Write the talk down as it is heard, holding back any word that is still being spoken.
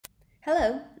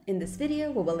Hello! In this video,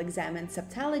 we will examine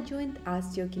subtalar joint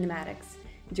osteokinematics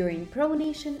during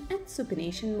pronation and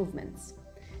supination movements.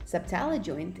 Subtalar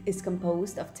joint is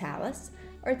composed of talus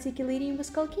articulating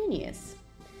with calcaneus.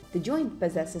 The joint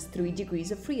possesses 3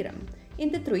 degrees of freedom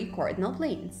in the 3 cardinal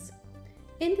planes.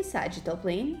 In the sagittal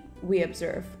plane, we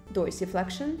observe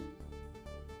dorsiflexion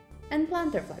and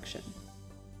plantar flexion.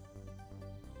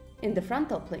 In the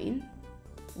frontal plane,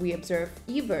 we observe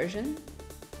eversion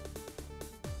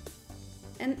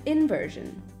and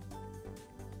inversion.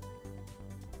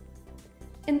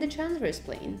 In the transverse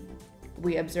plane,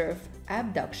 we observe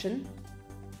abduction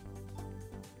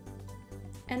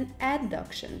and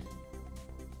adduction.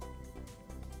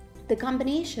 The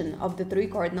combination of the 3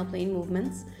 cardinal plane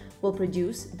movements will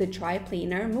produce the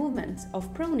triplanar movements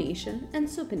of pronation and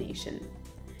supination.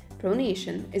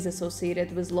 Pronation is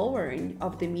associated with lowering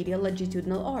of the medial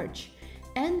longitudinal arch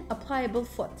and a pliable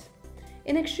foot.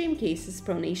 In extreme cases,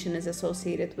 pronation is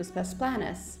associated with pes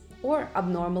planus, or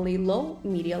abnormally low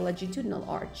medial longitudinal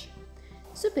arch.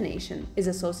 Supination is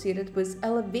associated with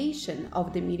elevation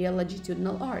of the medial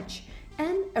longitudinal arch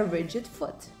and a rigid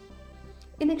foot.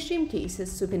 In extreme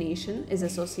cases, supination is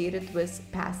associated with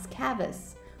pes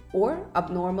cavus, or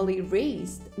abnormally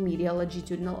raised medial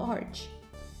longitudinal arch.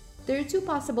 There are 2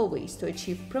 possible ways to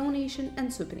achieve pronation and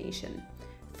supination.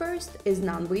 First is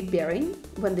non-weight bearing,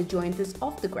 when the joint is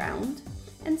off the ground,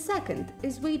 and second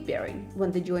is weight bearing,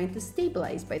 when the joint is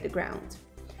stabilized by the ground.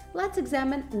 Let's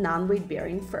examine non-weight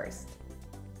bearing first.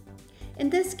 In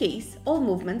this case, all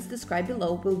movements described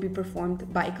below will be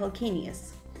performed by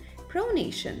calcaneus.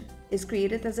 Pronation is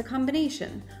created as a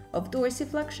combination of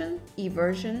dorsiflexion,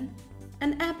 eversion,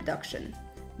 and abduction,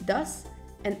 thus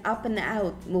an up and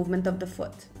out movement of the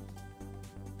foot.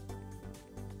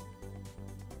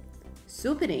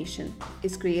 Supination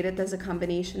is created as a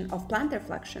combination of plantar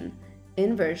flexion,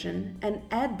 inversion, and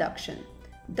adduction,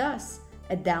 thus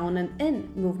a down and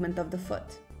in movement of the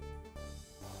foot.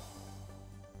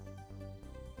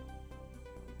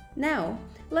 Now,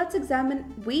 let's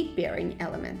examine weight-bearing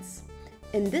elements.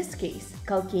 In this case,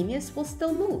 calcaneus will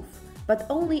still move, but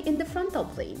only in the frontal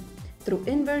plane, through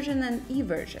inversion and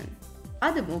eversion.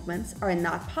 Other movements are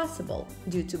not possible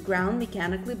due to ground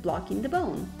mechanically blocking the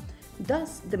bone.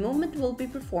 Thus, the movement will be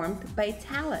performed by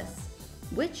talus,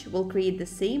 which will create the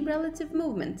same relative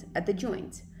movement at the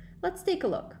joint. Let's take a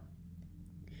look.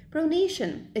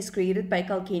 Pronation is created by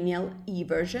calcaneal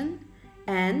eversion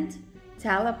and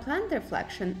taloplantar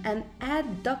flexion and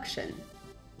adduction.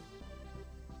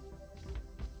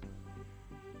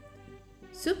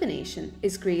 Supination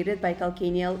is created by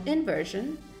calcaneal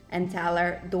inversion and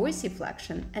talar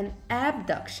dorsiflexion and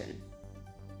abduction.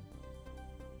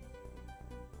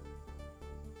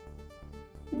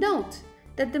 Note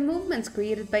that the movements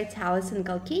created by talus and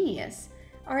calcaneus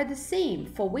are the same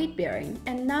for weight-bearing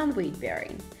and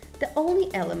non-weight-bearing. The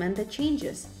only element that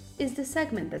changes is the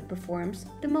segment that performs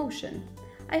the motion.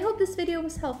 I hope this video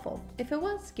was helpful. If it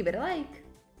was, give it a like.